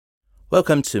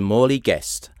Welcome to Morley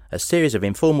Guest, a series of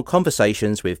informal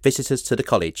conversations with visitors to the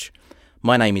college.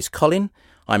 My name is Colin.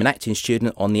 I'm an acting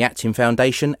student on the Acting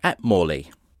Foundation at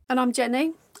Morley. And I'm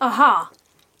Jenny. Aha!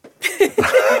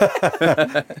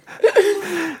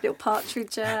 Little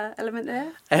partridge element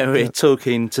there. And we're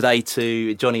talking today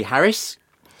to Johnny Harris,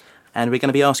 and we're going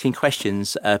to be asking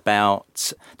questions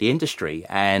about the industry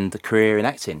and the career in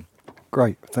acting.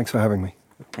 Great, thanks for having me.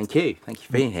 Thank you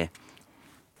for being here.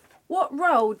 What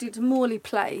role did Morley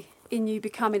play in you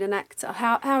becoming an actor?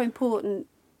 How important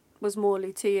was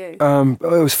Morley to you? It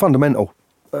was fundamental,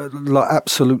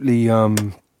 absolutely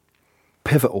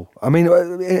pivotal. I mean,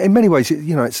 in many ways,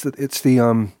 it's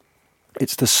the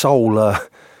soul.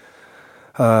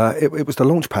 It was the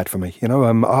launch pad for me.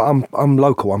 I'm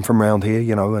local. I'm from around here.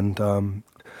 And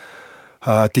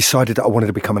decided that I wanted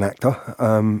to become an actor.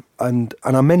 And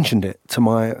I mentioned it to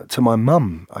my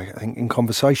mum, I think, in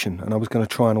conversation, and I was going to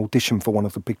try and audition for one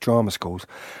of the big drama schools.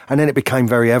 And then it became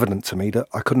very evident to me that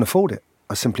I couldn't afford it.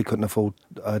 I simply couldn't afford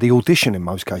the audition in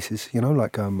most cases.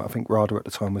 I think RADA at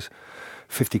the time was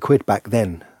 50 quid back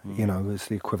then. It's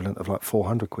the equivalent of like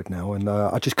 400 quid now, and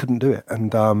I just couldn't do it.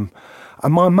 And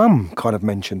my mum kind of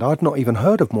mentioned, I'd not even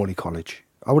heard of Morley College.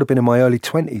 I would have been in my early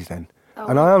 20s then. Oh.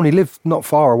 And I only lived not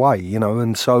far away,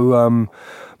 and so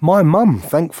my mum,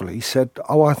 thankfully, said,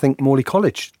 I think Morley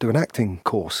College, do an acting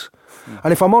course.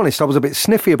 And if I'm honest, I was a bit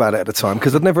sniffy about it at the time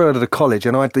because I'd never heard of the college,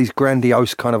 and I had these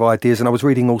grandiose kind of ideas, and I was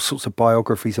reading all sorts of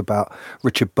biographies about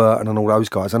Richard Burton and all those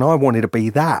guys, and I wanted to be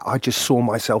that. I just saw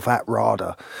myself at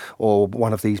RADA or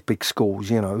one of these big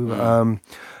schools, And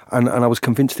I was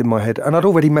convinced in my head, and I'd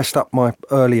already messed up my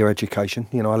earlier education.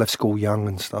 I left school young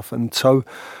and stuff, and so...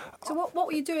 So what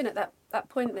were you doing at that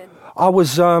point then? I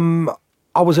was a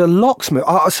locksmith.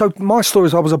 So my story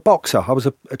is I was a boxer. I was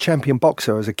a champion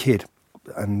boxer as a kid.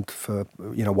 And for,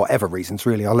 whatever reasons,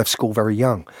 really, I left school very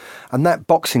young. And that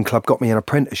boxing club got me an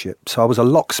apprenticeship. So I was a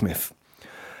locksmith.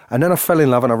 And then I fell in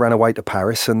love and I ran away to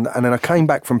Paris. And then I came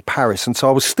back from Paris. And so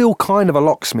I was still kind of a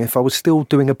locksmith. I was still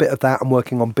doing a bit of that and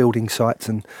working on building sites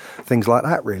and things like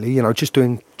that, really. Just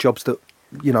doing jobs that,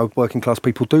 working class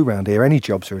people do around here. Any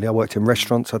jobs, really. I worked in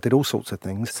restaurants. I did all sorts of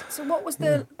things. So what was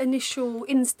the initial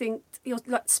instinct,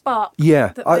 spark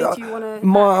that made you want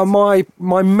to...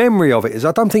 My memory of it is,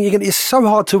 I don't think it's so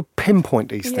hard to pinpoint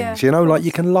these things, like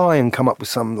you can lie and come up with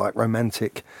some like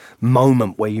romantic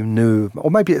moment where you knew,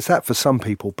 or maybe it's that for some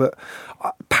people, but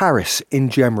Paris in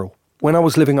general. When I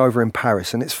was living over in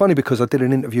Paris, and it's funny because I did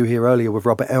an interview here earlier with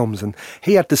Robert Elms, and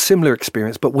he had the similar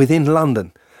experience, but within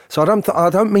London. So I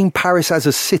don't mean Paris as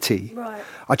a city. Right.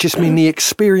 I just mean the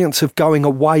experience of going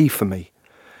away for me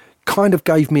kind of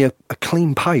gave me a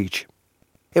clean page.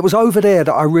 It was over there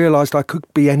that I realised I could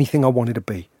be anything I wanted to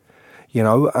be,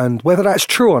 and whether that's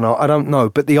true or not, I don't know.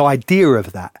 But the idea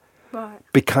of that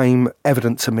became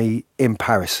evident to me in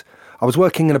Paris. I was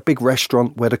working in a big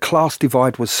restaurant where the class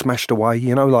divide was smashed away,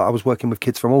 I was working with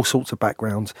kids from all sorts of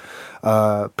backgrounds,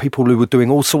 people who were doing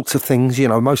all sorts of things,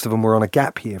 most of them were on a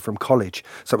gap year from college.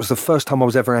 So it was the first time I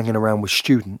was ever hanging around with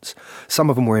students. Some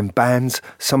of them were in bands,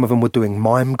 some of them were doing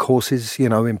mime courses,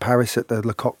 in Paris at the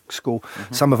Lecoq School.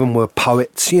 Mm-hmm. Some of them were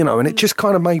poets, and it just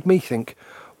kind of made me think,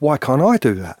 why can't I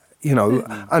do that?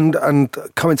 And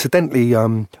coincidentally,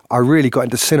 I really got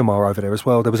into cinema over there as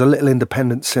well. There was a little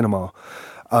independent cinema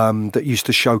that used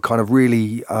to show kind of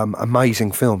really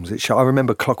amazing films. I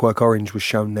remember Clockwork Orange was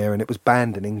shown there, and it was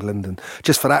banned in England, and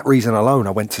just for that reason alone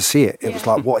I went to see it. It was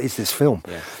like, what is this film?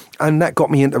 Yeah. And that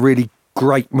got me into really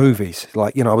great movies.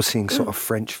 Like, I was seeing sort of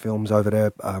French films over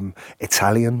there,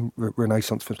 Italian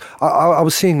Renaissance films. I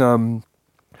was seeing...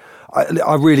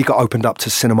 I really got opened up to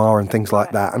cinema and things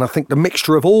like that, and I think the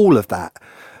mixture of all of that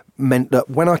meant that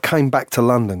when I came back to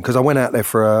London, because I went out there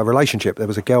for a relationship, there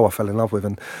was a girl I fell in love with,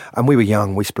 and we were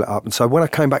young, we split up. And so when I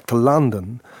came back to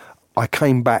London, I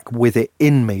came back with it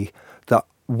in me that,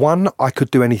 one, I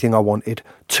could do anything I wanted,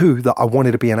 two, that I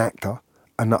wanted to be an actor,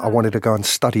 and that I wanted to go and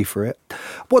study for it.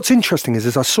 What's interesting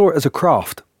is I saw it as a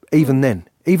craft, even then,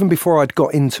 even before I'd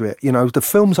got into it. The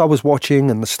films I was watching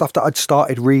and the stuff that I'd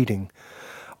started reading,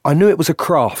 I knew it was a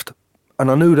craft, and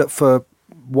I knew that for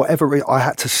whatever reason, I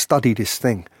had to study this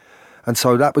thing. And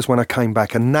so that was when I came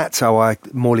back, and that's how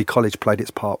Morley College played its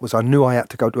part. Was I knew I had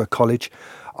to go to a college.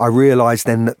 I realised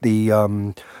then that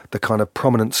the kind of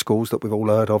prominent schools that we've all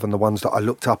heard of and the ones that I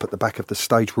looked up at the back of the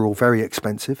stage were all very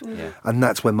expensive. Yeah. And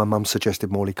that's when my mum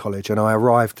suggested Morley College, and I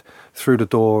arrived through the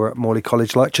door at Morley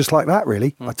College just like that,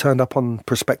 really. I turned up on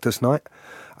prospectus night,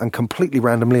 and completely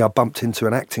randomly I bumped into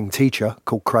an acting teacher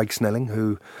called Craig Snelling,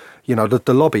 who,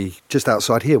 the lobby just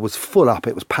outside here was full up.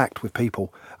 It was packed with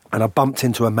people. And I bumped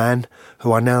into a man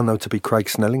who I now know to be Craig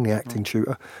Snelling, the acting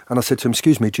tutor. And I said to him,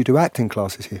 excuse me, do you do acting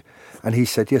classes here? And he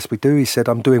said, yes, we do. He said,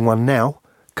 I'm doing one now.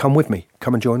 Come with me.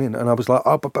 Come and join in. And I was like,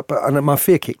 oh, but. And then my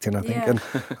fear kicked in, I think.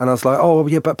 Yeah. And I was like, oh,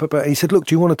 yeah, but. And he said, look,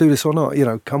 do you want to do this or not? You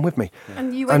know, come with me.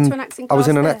 And you went to an acting class I was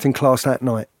in an there? acting class that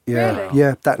night. Yeah. Really?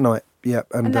 Yeah, that night. Yeah.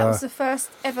 And that was the first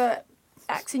ever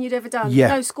acting you'd ever done? Yeah.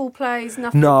 No school plays,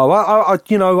 nothing? No,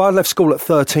 I left school at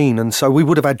 13, and so we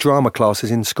would have had drama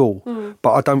classes in school,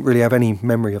 but I don't really have any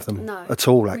memory of them at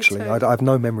all, actually. Me too. I have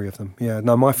no memory of them. Yeah,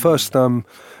 no, my first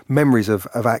memories of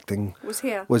acting Was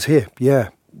here? yeah.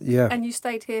 And you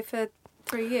stayed here for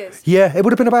 3 years? Yeah, it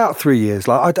would have been about 3 years.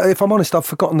 Like, if I'm honest, I've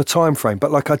forgotten the time frame,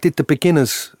 but like I did the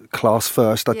beginners class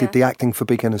first. I did the acting for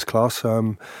beginners class.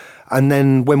 And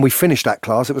then when we finished that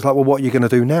class, it was like, well, what are you going to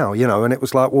do now? You know, and it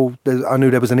was like, well, I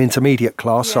knew there was an intermediate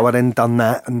class, so I then done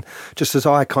that. And just as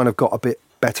I kind of got a bit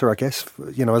better, I guess,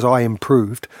 you know, as I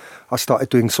improved, I started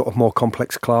doing sort of more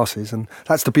complex classes. And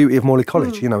that's the beauty of Morley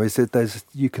College, you know, is that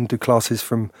you can do classes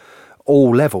from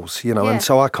all levels, you know. And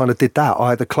so I kind of did that.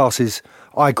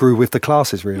 I grew with the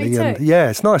classes, really. Me too. And yeah,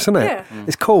 it's nice, isn't it? Yeah.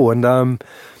 It's cool.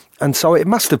 And so it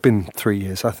must have been 3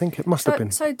 years, I think. It must have been.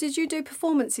 So did you do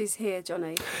performances here,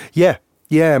 Johnny? Yeah.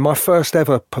 My first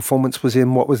ever performance was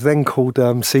in what was then called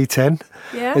C10.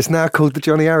 Yeah. It's now called the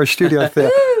Johnny Harris Studio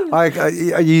Theatre.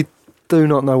 You do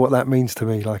not know what that means to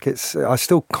me. Like, I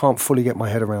still can't fully get my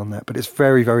head around that, but it's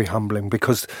very, very humbling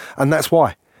and that's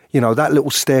why. You know, that little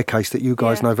staircase that you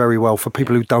guys know very well. For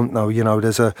people who don't know, you know,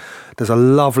 there's a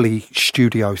lovely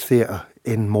studio theatre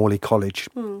in Morley College,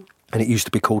 and it used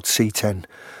to be called C10.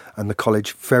 And the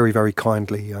college very, very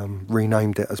kindly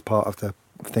renamed it as part of the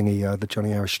thingy, the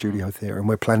Johnny Harris Studio Theatre. And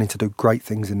we're planning to do great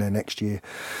things in there next year.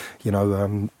 You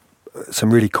know,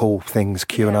 some really cool things,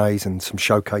 Q&As and some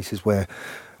showcases where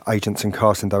agents and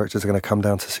casting directors are going to come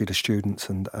down to see the students.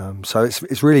 And so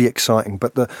it's really exciting.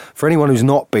 But for anyone who's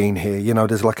not been here, you know,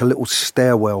 there's like a little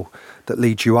stairwell that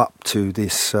leads you up to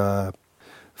this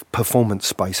performance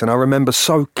space. And I remember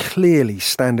so clearly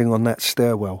standing on that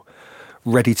stairwell,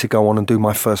 ready to go on and do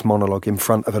my first monologue in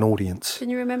front of an audience.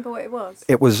 Can you remember what it was?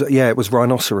 It was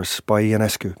Rhinoceros by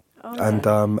Ionescu.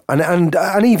 Oh,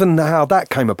 and even how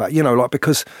that came about, you know, like,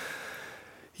 because,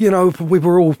 you know, we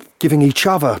were all giving each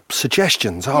other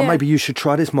suggestions. Oh, maybe you should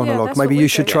try this monologue. that's Maybe what you we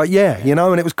should do. try, you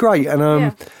know, and it was great.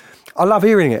 And I love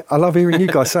hearing it. I love hearing you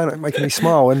guys saying it, making me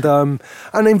smile.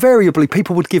 And invariably,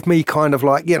 people would give me kind of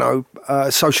like, you know,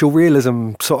 social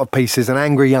realism sort of pieces and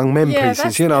angry young men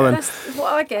pieces, you know. And that's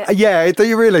what I get. yeah, do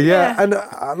you really? Yeah. Yeah. And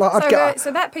I'd get.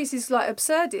 So that piece is like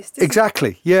absurdist, isn't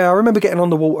Exactly. Yeah, I remember getting on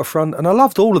the waterfront, and I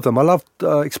loved all of them. I loved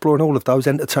exploring all of those,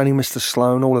 entertaining Mr.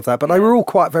 Sloan, all of that. But they were all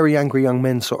quite very angry young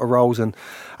men sort of roles. And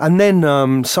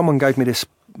then someone gave me this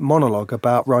monologue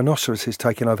about rhinoceroses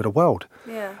taking over the world.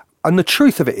 it? Yeah. And the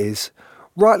truth of it is,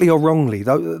 rightly or wrongly,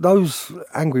 those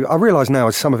angry... I realise now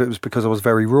some of it was because I was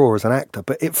very raw as an actor,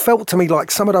 but it felt to me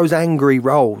like some of those angry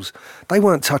roles, they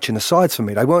weren't touching the sides for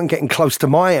me. They weren't getting close to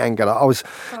my anger.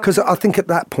 Because I think at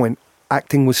that point,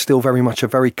 acting was still very much a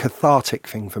very cathartic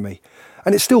thing for me.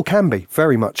 And it still can be,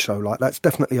 very much so. Like, that's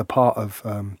definitely a part of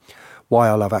why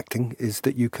I love acting, is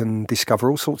that you can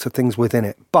discover all sorts of things within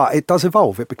it. But it does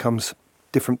evolve. It becomes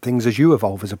different things as you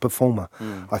evolve as a performer,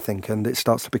 I think, and it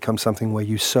starts to become something where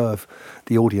you serve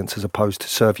the audience as opposed to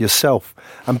serve yourself.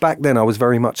 And back then I was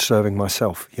very much serving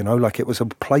myself, you know, like it was a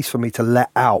place for me to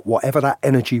let out whatever that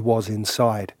energy was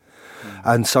inside.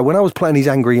 And so when I was playing these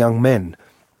angry young men,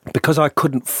 because I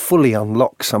couldn't fully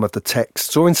unlock some of the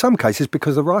texts, or in some cases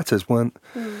because the writers weren't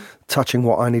touching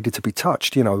what I needed to be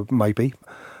touched, you know, maybe,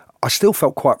 I still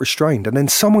felt quite restrained. And then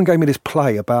someone gave me this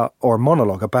play or a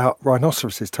monologue about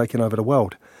rhinoceroses taking over the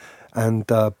world. And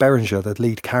Berenger, the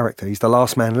lead character, he's the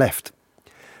last man left.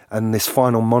 And this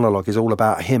final monologue is all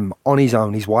about him on his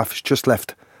own. His wife has just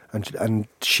left, and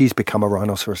she's become a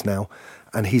rhinoceros now.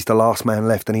 And he's the last man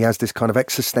left. And he has this kind of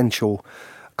existential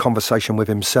conversation with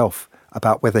himself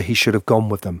about whether he should have gone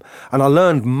with them. And I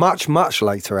learned much, much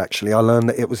later, actually, I learned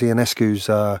that it was Ionescu's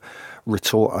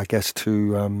retort, I guess,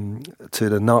 to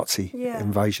the Nazi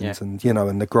invasions and, you know,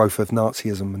 and the growth of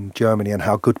Nazism in Germany and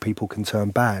how good people can turn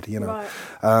bad, you know.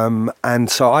 Right. And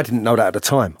so I didn't know that at the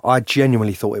time. I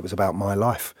genuinely thought it was about my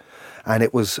life. And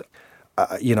it was...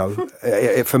 you know,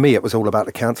 for me, it was all about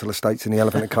the council estates in the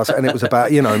Elephant and Castle, and it was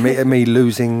about, you know, me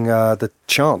losing the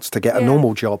chance to get a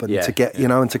normal job and to get, you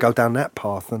know, and to go down that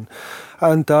path,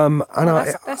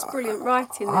 that's brilliant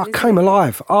writing. I came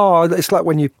alive. Oh, it's like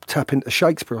when you tap into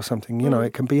Shakespeare or something. You know,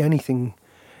 it can be anything.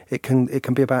 It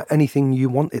can be about anything you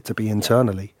want it to be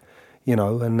internally. you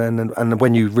know, and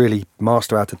when you really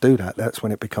master how to do that, that's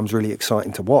when it becomes really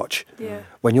exciting to watch. Yeah.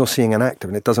 When you're seeing an actor,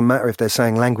 and it doesn't matter if they're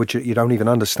saying language that you don't even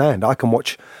understand. I can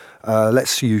watch,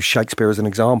 let's use Shakespeare as an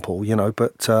example, you know,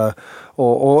 but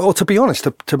or to be honest,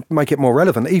 to make it more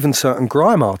relevant, even certain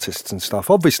grime artists and stuff.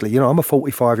 Obviously, you know, I'm a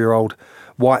 45-year-old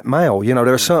white male. You know,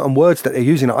 there are certain words that they're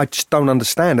using that I just don't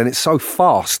understand, and it's so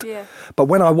fast. Yeah. But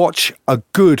when I watch a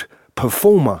good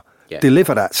performer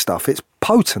deliver that stuff, it's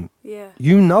potent. Yeah.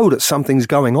 You know that something's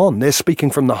going on. They're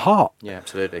speaking from the heart. Yeah,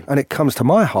 absolutely. And it comes to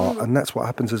my heart, and that's what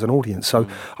happens as an audience. So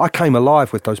I came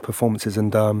alive with those performances,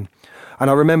 and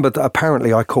I remember that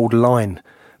apparently I called line.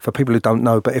 For people who don't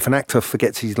know, but if an actor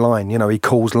forgets his line, you know, he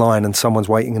calls line and someone's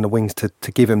waiting in the wings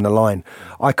to give him the line.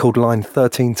 I called line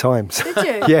 13 times.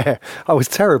 Did you? Yeah, I was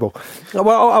terrible.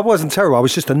 Well, I wasn't terrible. I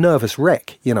was just a nervous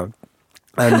wreck, you know,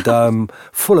 and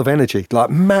full of energy,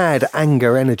 like mad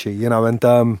anger energy, you know, and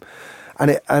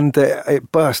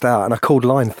it burst out, and I called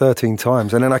line 13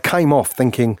 times, and then I came off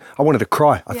thinking I wanted to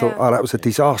cry. I thought, oh, that was a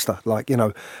disaster, like, you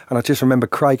know. And I just remember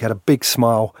Craig had a big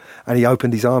smile, and he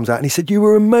opened his arms out, and he said, "You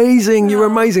were amazing, you were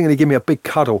amazing," and he gave me a big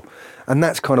cuddle. And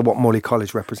that's kind of what Morley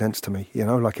College represents to me, you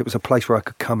know. Like, it was a place where I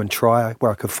could come and try,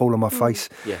 where I could fall on my face.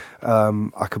 Yeah.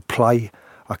 I could play,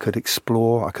 I could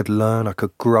explore, I could learn, I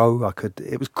could grow,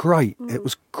 It was great. It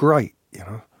was great, you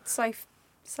know. Safe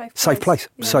place,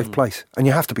 Yeah. safe place. And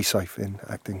you have to be safe in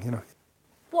acting, you know.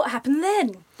 What happened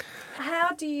then?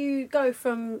 How do you go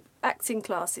from acting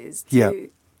classes to Yeah.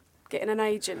 getting an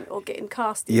agent or getting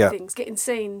cast in Yeah. things, getting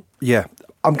seen? Yeah.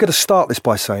 I'm going to start this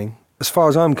by saying, as far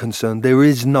as I'm concerned, there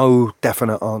is no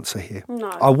definite answer here.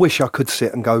 No. I wish I could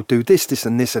sit and go, do this, this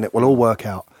and this, and it will all work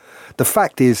out. The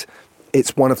fact is,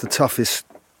 it's one of the toughest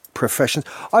professions.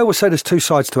 I always say there's two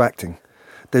sides to acting.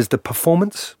 There's the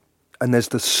performance, and there's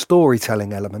the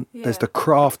storytelling element. Yeah. There's the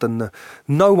craft, and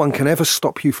no one can ever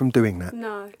stop you from doing that.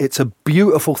 No. It's a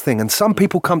beautiful thing. And some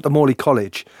people come to Morley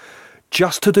College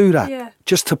just to do that, Yeah.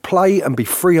 just to play and be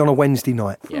free on a Wednesday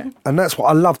night. Yeah. And that's what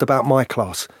I loved about my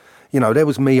class. You know, there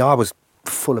was me, I was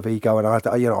full of ego, and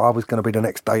I was going to be the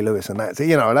next Day-Lewis, and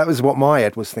that was what my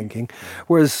head was thinking.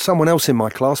 Whereas someone else in my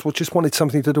class just wanted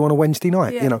something to do on a Wednesday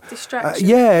night. Yeah, you know, distraction.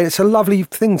 it's a lovely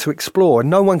thing to explore, and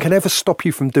no one can ever stop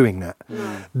you from doing that.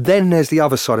 No. Then there's the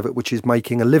other side of it, which is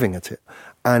making a living at it,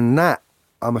 and that,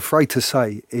 I'm afraid to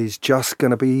say, is just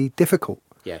going to be difficult.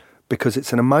 Yeah. Because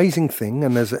it's an amazing thing,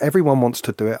 and everyone wants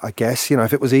to do it, I guess. You know,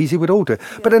 if it was easy, we'd all do it.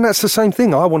 Yeah. But then that's the same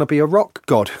thing. I want to be a rock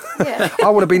god. Yeah. I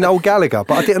want to be Noel Gallagher,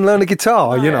 but I didn't learn the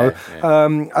guitar, you know.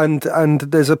 Yeah. And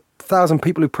there's 1,000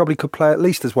 people who probably could play at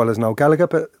least as well as Noel Gallagher,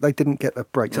 but they didn't get the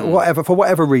break. So for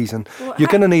whatever reason, you're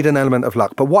going to need an element of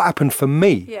luck. But what happened for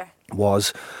me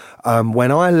was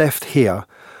when I left here,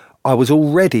 I was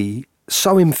already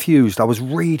so infused. I was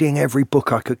reading every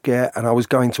book I could get, and I was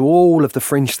going to all of the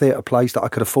fringe theatre plays that I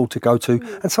could afford to go to,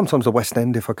 and sometimes the West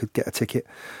End if I could get a ticket.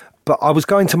 But I was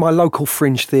going to my local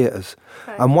fringe theatres,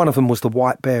 and one of them was the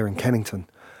White Bear in Kennington.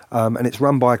 And it's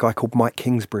run by a guy called Mike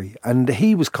Kingsbury. And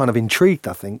he was kind of intrigued,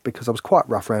 I think, because I was quite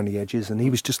rough around the edges. And he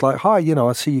was just like, "Hi, you know,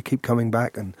 I see you keep coming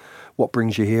back, and what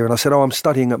brings you here?" And I said, "Oh, I'm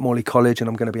studying at Morley College and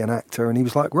I'm going to be an actor." And he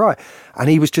was like, "Right." And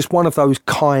he was just one of those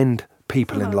kind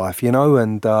people in life, you know,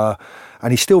 and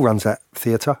he still runs that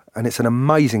theatre, and it's an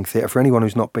amazing theatre. For anyone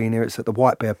who's not been here, it's at the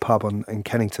White Bear pub in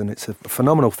Kennington. It's a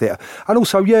phenomenal theatre. And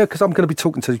also, because I'm going to be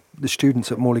talking to the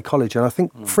students at Morley College, and I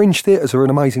think fringe theatres are an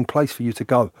amazing place for you to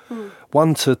go.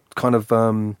 One, to kind of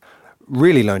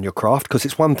really learn your craft, because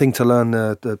it's one thing to learn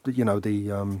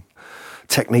the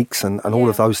techniques and all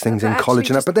of those things in college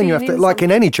and that, but then you have to, like in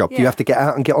any job, you have to get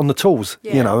out and get on the tools,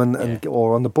 you know, and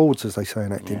or on the boards, as they say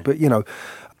in acting. But, you know,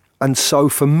 and so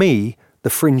for me,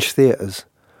 the fringe theatres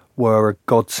were a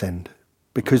godsend,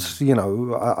 because, you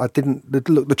know, I didn't,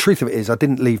 look, the truth of it is I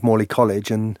didn't leave Morley College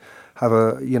and have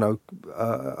a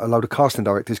load of casting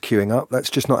directors queuing up. That's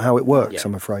just not how it works,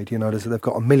 I'm afraid. You know, they've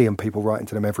got 1 million people writing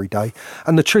to them every day.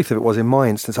 And the truth of it was, in my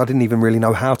instance, I didn't even really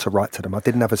know how to write to them. I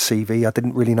didn't have a CV. I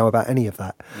didn't really know about any of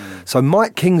that. So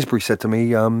Mike Kingsbury said to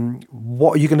me,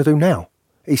 "What are you going to do now?"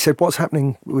 He said, "What's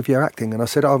happening with your acting?" And I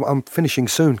said, I'm finishing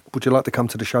soon. Would you like to come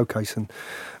to the showcase? And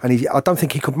I don't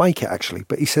think he could make it, actually.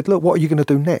 But he said, "Look, what are you going to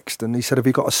do next?" And he said, "Have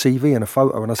you got a CV and a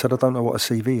photo?" And I said, "I don't know what a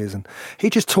CV is." And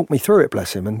he just talked me through it,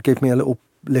 bless him, and gave me a little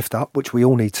lift up, which we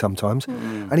all need sometimes.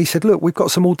 And he said, "Look, we've got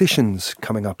some auditions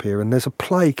coming up here, and there's a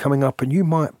play coming up, and you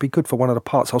might be good for one of the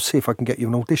parts. I'll see if I can get you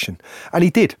an audition." And he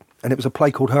did. And it was a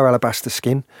play called Her Alabaster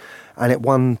Skin, and it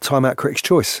won Time Out Critics'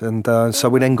 Choice. And so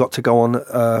we then got to go on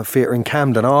theatre in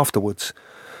Camden afterwards.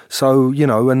 So, you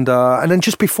know, and then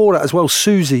just before that as well,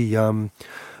 Susie Almond,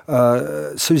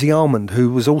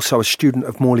 who was also a student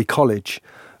of Morley College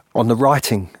on the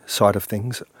writing side of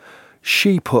things,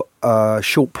 she put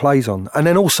short plays on. And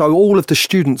then also all of the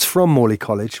students from Morley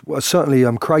College, well, certainly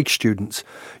Craig students,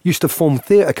 used to form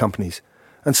theatre companies.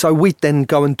 And so we'd then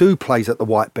go and do plays at the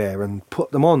White Bear and put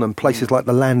them on in places like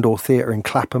the Landor Theatre in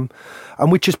Clapham.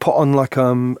 And we'd just put on like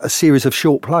a series of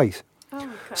short plays. Oh, okay.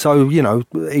 So, you know,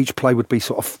 each play would be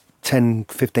sort of 10,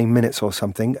 15 minutes or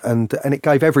something. And it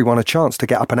gave everyone a chance to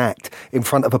get up and act in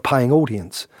front of a paying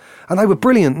audience. And they were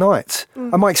brilliant nights.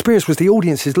 And my experience was the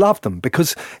audiences loved them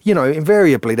because, you know,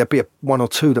 invariably there'd be one or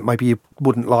two that maybe you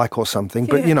wouldn't like or something.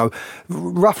 But, you know,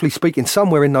 roughly speaking,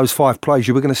 somewhere in those 5 plays,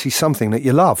 you were going to see something that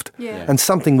you loved. Yeah. And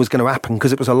something was going to happen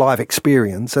because it was a live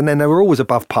experience. And then they were always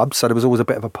above pubs, so there was always a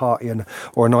bit of a party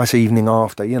or a nice evening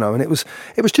after, you know. And it was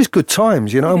just good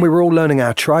times, you know, and we were all learning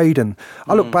our trade. And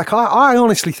I look back, I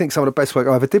honestly think some of the best work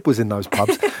I ever did was in those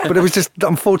pubs. But it was just,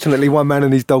 unfortunately, one man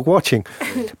and his dog watching.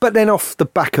 But then off the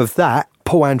back of that,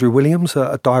 Paul Andrew Williams,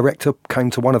 a director, came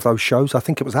to one of those shows. I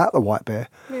think it was at the White Bear.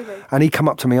 Really? And he come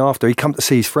up to me after. He come to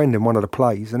see his friend in one of the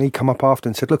plays. And he come up after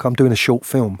and said, look, I'm doing a short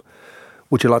film.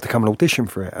 Would you like to come and audition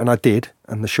for it? And I did.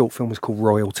 And the short film was called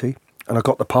Royalty. And I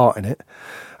got the part in it.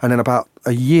 And then about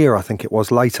a year, I think it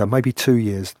was, later, maybe 2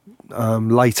 years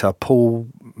later, Paul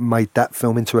made that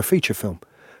film into a feature film.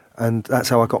 And that's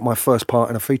how I got my first part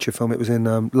in a feature film. It was in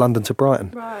London to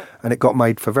Brighton. Right. And it got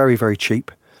made for very, very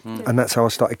cheap. And that's how I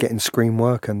started getting screen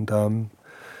work. And and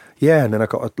then I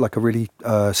got a really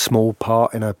small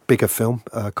part in a bigger film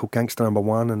called Gangster No.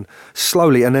 1. And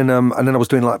slowly, and then I was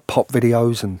doing like pop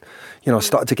videos, and you know, I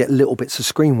started to get little bits of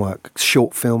screen work,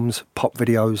 short films, pop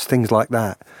videos, things like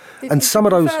that. Did some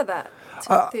you of those. prefer that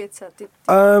to theatre?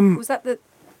 Was that the?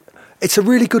 It's a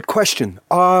really good question.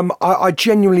 I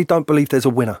genuinely don't believe there's a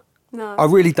winner. No. I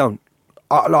really don't.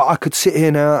 I could sit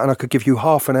here now and I could give you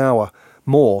half an hour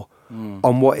more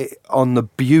on the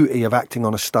beauty of acting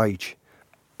on a stage.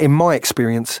 In my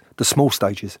experience, the small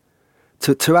stages.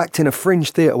 To act in a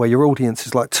fringe theatre where your audience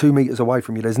is like 2 metres away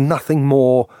from you, there's nothing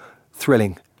more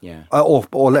thrilling. Yeah.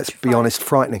 Or let's be honest,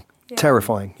 frightening, Yeah.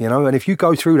 terrifying, you know? And if you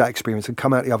go through that experience and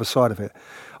come out the other side of it,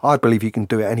 I believe you can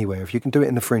do it anywhere. If you can do it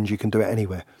in the fringe, you can do it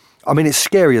anywhere. I mean, it's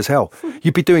scary as hell.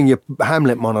 You'd be doing your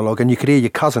Hamlet monologue and you could hear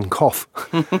your cousin cough.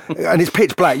 And it's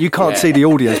pitch black. You can't see the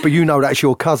audience, but you know that's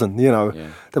your cousin, you know. Yeah.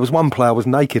 There was one play I was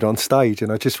naked on stage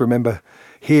and I just remember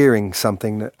hearing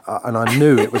something that, and I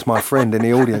knew it was my friend in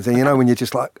the audience. And you know, when you're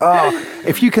just like,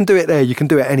 if you can do it there, you can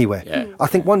do it anywhere. Yeah. I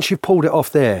think once you've pulled it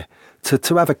off there,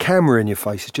 to have a camera in your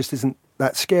face, it just isn't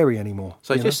that scary anymore.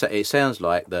 So it sounds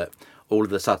like that all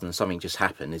of a sudden something just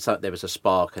happened. It's like there was a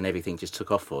spark and everything just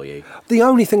took off for you. The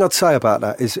only thing I'd say about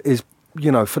that is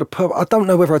you know, I don't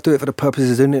know whether I do it for the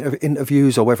purposes of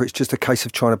interviews or whether it's just a case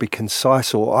of trying to be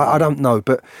concise, or I don't know.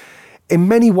 But in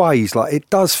many ways, like, it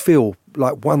does feel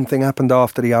like one thing happened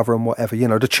after the other and whatever. You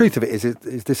know, the truth of it is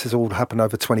this has all happened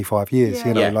over 25 years, Yeah.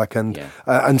 you know, Yeah.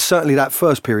 and certainly that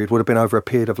first period would have been over a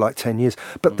period of like 10 years.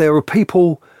 But there were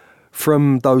people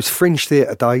from those fringe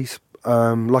theatre days,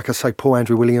 like I say, Paul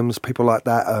Andrew Williams, people like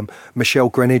that, Michelle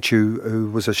Greenwich, who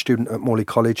was a student at Morley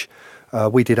College.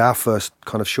 We did our first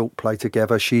kind of short play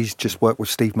together. She's just worked with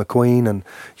Steve McQueen and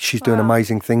she's doing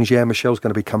amazing things. Yeah, Michelle's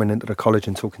going to be coming into the college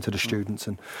and talking to the students,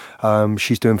 and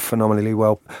she's doing phenomenally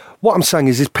well. What I'm saying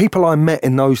is people I met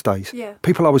in those days,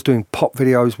 people I was doing pop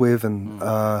videos with, and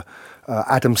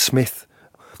Adam Smith.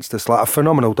 It's just like a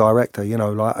phenomenal director, you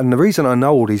know. Like, and the reason I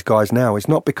know all these guys now is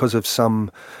not because of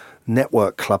some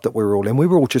network club that we were all in. We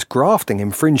were all just grafting in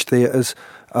fringe theatres,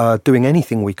 doing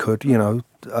anything we could, you know,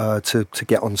 to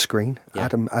get on screen. Yeah.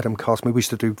 Adam cast me. We used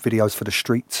to do videos for the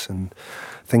streets and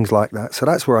things like that. So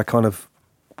that's where I kind of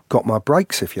got my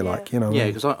breaks, if you like, you know. Yeah,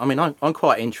 because I'm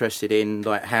quite interested in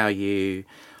like how you,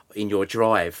 in your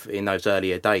drive in those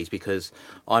earlier days, because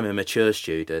I'm a mature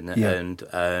student and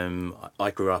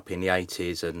I grew up in the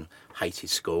 80s and hated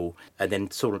school, and then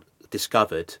sort of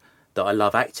discovered that I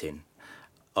love acting.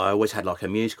 I always had like a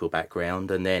musical background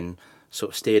and then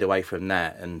sort of steered away from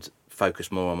that and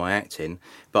focused more on my acting.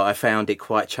 But I found it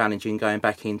quite challenging going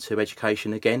back into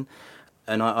education again.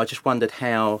 And I just wondered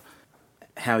how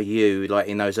you, like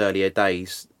in those earlier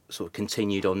days, sort of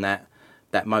continued on that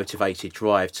motivated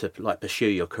drive to like pursue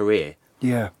your career.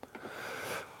 Yeah.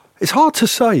 It's hard to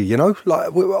say, you know.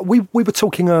 Like we were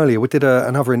talking earlier. We did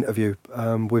another interview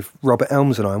with Robert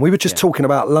Elms and I, and we were just talking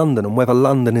about London and whether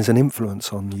London is an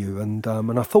influence on you. And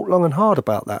I thought long and hard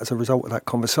about that as a result of that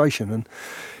conversation. And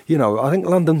you know, I think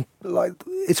London, like,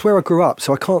 it's where I grew up,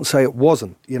 so I can't say it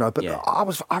wasn't. You know, but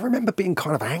I remember being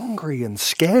kind of angry and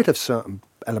scared of certain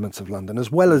elements of London,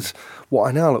 as well as what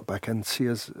I now look back and see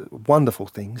as wonderful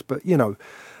things. But you know,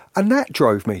 and that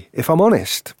drove me. If I'm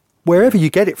honest, wherever you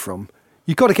get it from,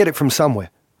 you've got to get it from somewhere.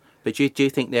 But do you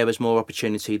think there was more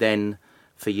opportunity then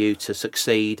for you to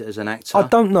succeed as an actor? I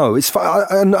don't know.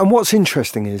 And what's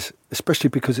interesting is, especially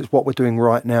because it's what we're doing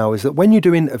right now, is that when you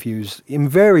do interviews,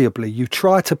 invariably you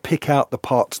try to pick out the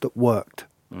parts that worked.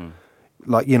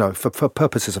 Like, you know, for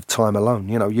purposes of time alone,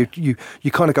 you know, you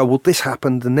kind of go, well, this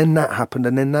happened, and then that happened,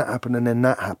 and then that happened, and then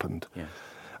that happened. Yeah.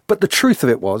 But the truth of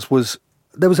it was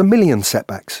there was a million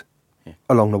setbacks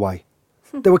along the way.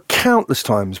 There were countless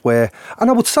times where, and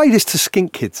I would say this to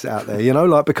skink kids out there, you know,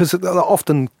 like, because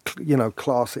often, you know,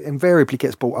 class invariably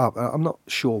gets brought up. I'm not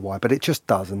sure why, but it just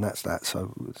does, and that's that.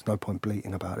 So there's no point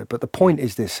bleating about it. But the point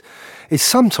is this, is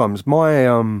sometimes my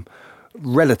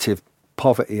relative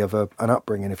poverty of an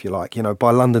upbringing, if you like, you know,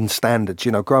 by London standards,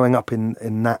 you know, growing up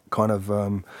in that kind of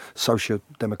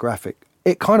socio-demographic,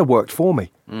 it kind of worked for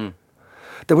me.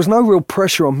 There was no real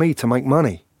pressure on me to make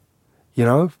money. You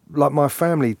know, like my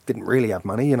family didn't really have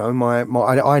money. You know,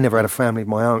 I never had a family of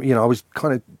my own. You know, I was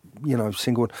kind of, you know,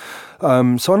 single.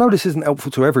 So I know this isn't helpful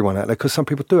to everyone out there, because some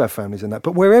people do have families in that.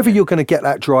 But wherever you're going to get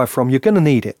that drive from, you're going to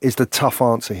need it, is the tough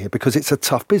answer here, because it's a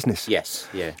tough business. Yes,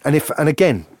 yeah. And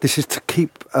again, this is to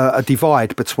keep a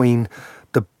divide between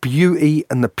the beauty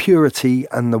and the purity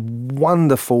and the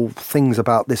wonderful things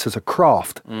about this as a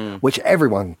craft, which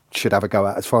everyone should have a go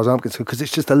at, as far as I'm concerned, because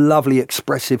it's just a lovely,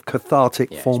 expressive,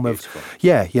 cathartic form of,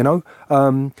 you know.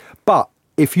 But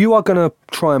if you are going to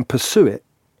try and pursue it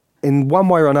in one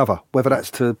way or another, whether that's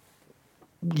to,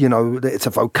 you know, it's a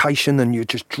vocation and you're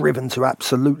just driven to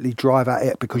absolutely drive at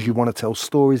it because you want to tell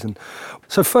stories. And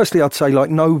so firstly, I'd say, like,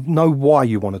 know why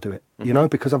you want to do it, you know,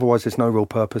 because otherwise there's no real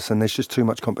purpose and there's just too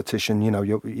much competition. You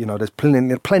know, there's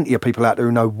plenty of people out there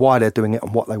who know why they're doing it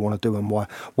and what they want to do and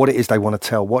what it is they want to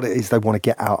tell, what it is they want to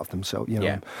get out of themselves, you know.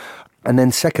 Yeah. And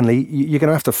then secondly, you're going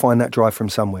to have to find that drive from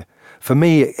somewhere. For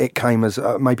me, it came as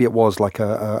maybe it was like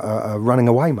a running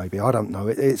away. Maybe, I don't know.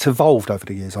 It's evolved over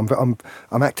the years.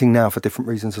 I'm acting now for different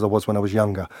reasons as I was when I was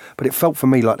younger. But it felt for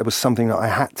me like there was something that I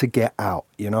had to get out,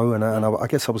 you know. And I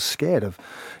guess I was scared of,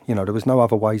 you know, there was no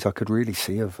other ways I could really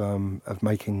see of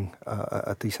making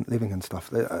a decent living and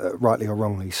stuff, rightly or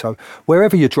wrongly. So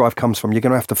wherever your drive comes from, you're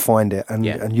going to have to find it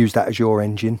and use that as your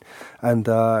engine. And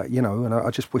you know, and I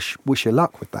just wish you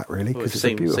luck with that, really, because it's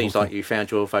a beautiful seems thing. like you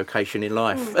found your vocation in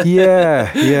life.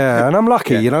 Yeah, and I'm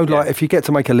lucky, you know, like if you get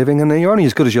to make a living and you're only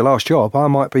as good as your last job, I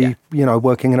might be, you know,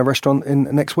 working in a restaurant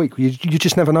next week. You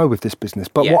just never know with this business.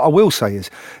 But what I will say is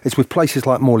with places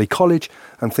like Morley College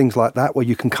and things like that, where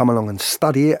you can come along and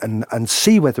study it and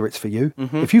see whether it's for you.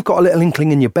 If you've got a little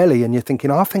inkling in your belly and you're thinking,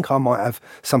 I think I might have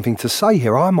something to say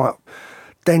here,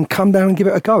 then come down and give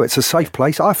it a go. It's a safe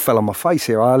place. I fell on my face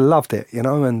here. I loved it, you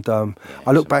know, and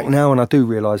I look back now and I do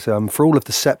realise for all of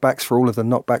the setbacks, for all of the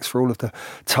knockbacks, for all of the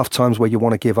tough times where you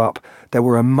want to give up, there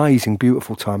were amazing,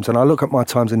 beautiful times. And I look at my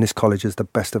times in this college as the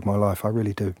best of my life. I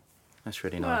really do. That's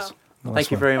really nice. Wow. Thank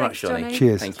you very much, Johnny.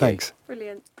 Cheers. Thanks. Thanks.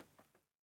 Brilliant.